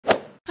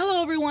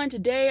Hello everyone,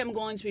 today I'm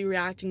going to be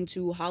reacting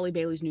to Halle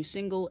Bailey's new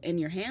single, In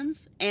Your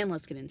Hands, and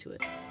let's get into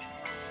it.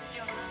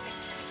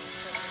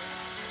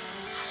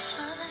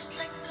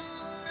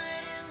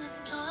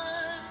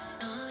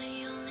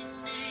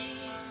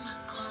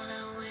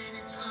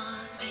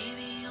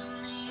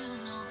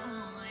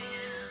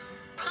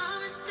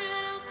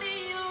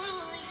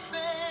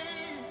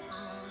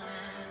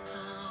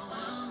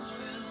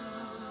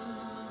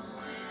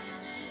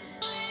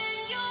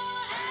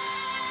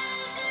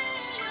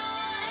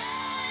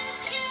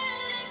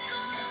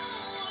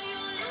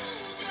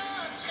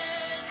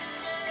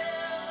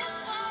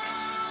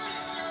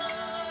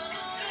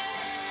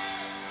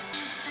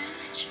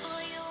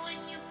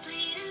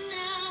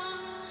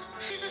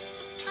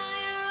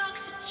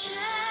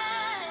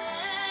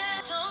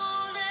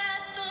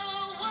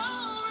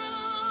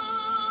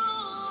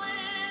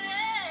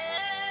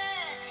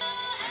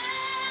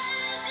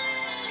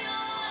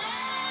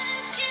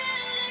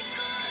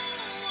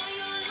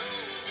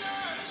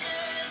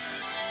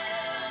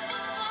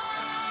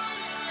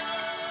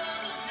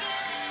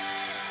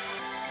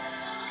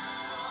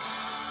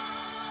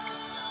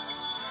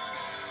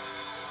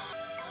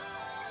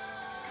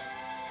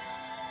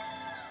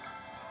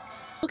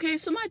 Okay,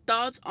 so my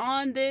thoughts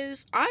on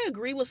this, I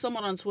agree with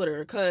someone on Twitter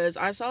because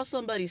I saw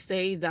somebody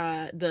say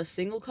that the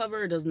single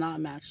cover does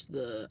not match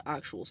the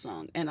actual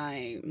song, and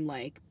I'm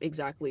like,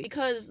 exactly,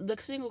 because the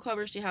single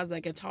cover, she has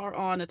that guitar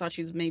on. I thought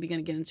she was maybe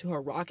gonna get into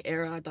her rock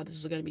era. I thought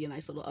this was gonna be a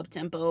nice little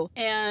up-tempo,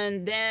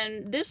 and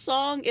then this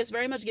song is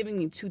very much giving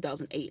me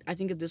 2008. I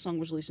think if this song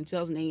was released in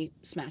 2008,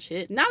 smash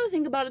hit. Now that I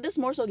think about it, this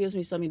more so gives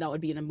me something that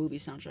would be in a movie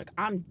soundtrack.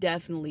 I'm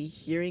definitely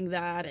hearing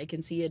that. I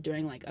can see it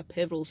during like a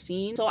pivotal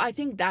scene, so I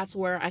think that's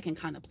where I can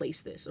kind of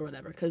place this or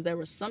whatever, because there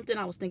was something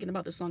I was thinking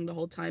about this song the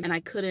whole time and I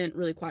couldn't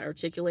really quite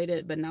articulate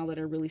it, but now that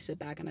I really sit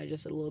back and I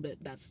just said a little bit,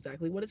 that's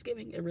exactly what it's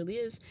giving. It really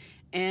is.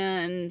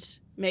 And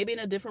maybe in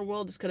a different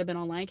world this could have been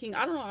on Lion King.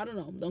 I don't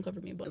know, don't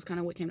cover me, but it's kind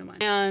of what came to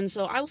mind. And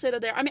so I will say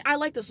that I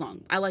like the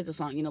song,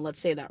 you know, let's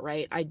say that,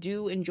 right? I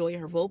do enjoy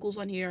her vocals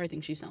on here. I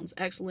think she sounds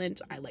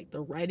excellent. I like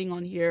the writing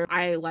on here.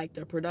 I like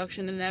the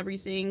production and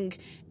everything.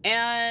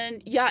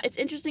 And yeah, it's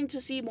interesting to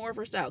see more of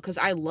her style because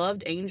I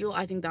loved Angel.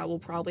 I think that will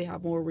probably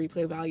have more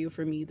replay value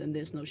for me than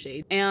this, no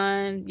shade.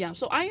 And yeah,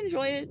 so I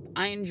enjoy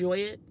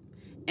it.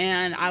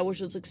 And I was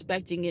just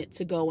expecting it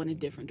to go in a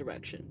different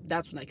direction.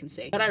 That's what I can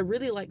say. But I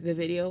really like the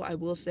video. I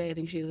will say I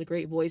think she has a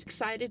great voice.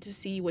 Excited to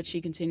see what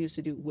she continues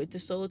to do with the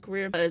solo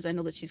career, because I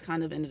know that she's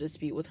kind of in a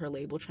dispute with her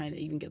label trying to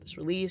even get this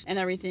released and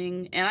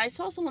everything. And I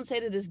saw someone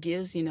say that this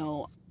gives, you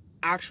know,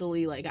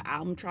 actually like an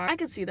album track. I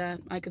could see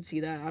that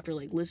after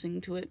like listening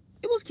to it.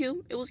 It was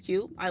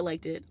cute. I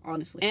liked it,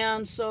 honestly.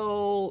 And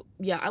so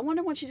yeah, I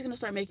wonder when she's gonna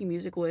start making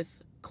music with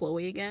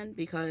Chloe again,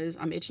 because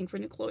I'm itching for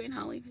new Chloe and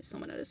Halle.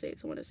 Someone had to say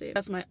it.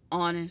 That's my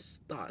honest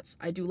thoughts.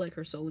 I do like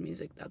her solo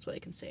music. That's what I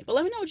can say. But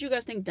let me know what you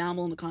guys think down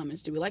below in the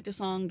comments. Do we like the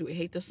song? Do we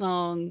hate the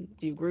song?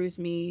 Do you agree with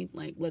me?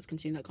 Like, let's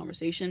continue that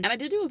conversation. And I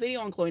did do a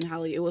video on Chloe and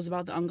Halle. It was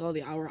about the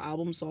Ungodly Hour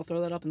album, so I'll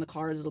throw that up in the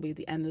cards. It'll be at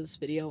the end of this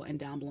video and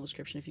down below in the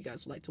description if you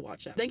guys would like to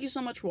watch that. Thank you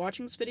so much for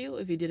watching this video.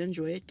 If you did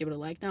enjoy it, give it a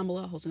like down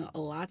below. Hosting a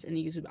lot in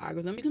the YouTube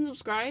algorithm. You can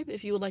subscribe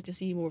if you would like to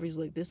see more videos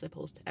like this. I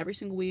post every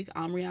single week.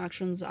 Album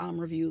reactions,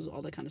 album reviews,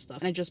 all that kind of stuff.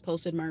 And I just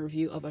posted my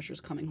review of Usher's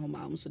Coming Home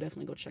album, so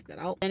definitely go check that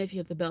out. And if you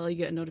hit the bell, you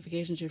get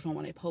notifications to your phone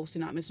when I post. Do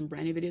not miss some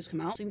brand new videos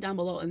come out. Link down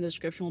below in the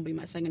description will be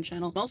my second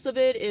channel. Most of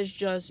it is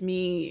just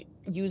me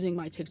using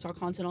my TikTok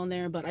content on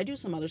there, but I do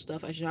some other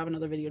stuff. I should have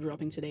another video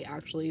dropping today,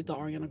 actually, the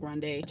Ariana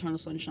Grande Eternal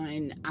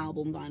Sunshine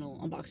album vinyl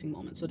unboxing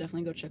moment, so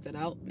definitely go check that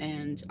out.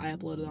 And I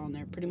upload it on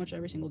there pretty much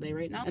every single day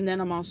right now. And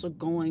then I'm also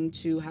going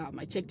to have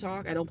my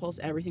TikTok. I don't post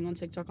everything on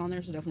TikTok on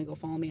there, so definitely go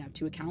follow me. I have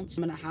 2 accounts.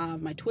 I'm gonna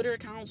have my Twitter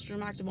accounts, which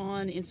I'm active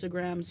on,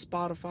 Instagram,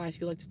 Spotify if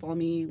you'd like to follow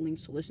me,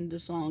 links to listen to the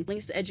song,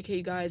 links to educate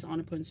you guys on an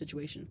important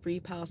situation. Free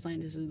Palestine.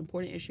 This is an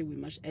important issue we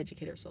must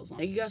educate ourselves on.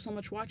 Thank you guys so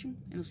much for watching,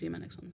 and I'll see you in my next one.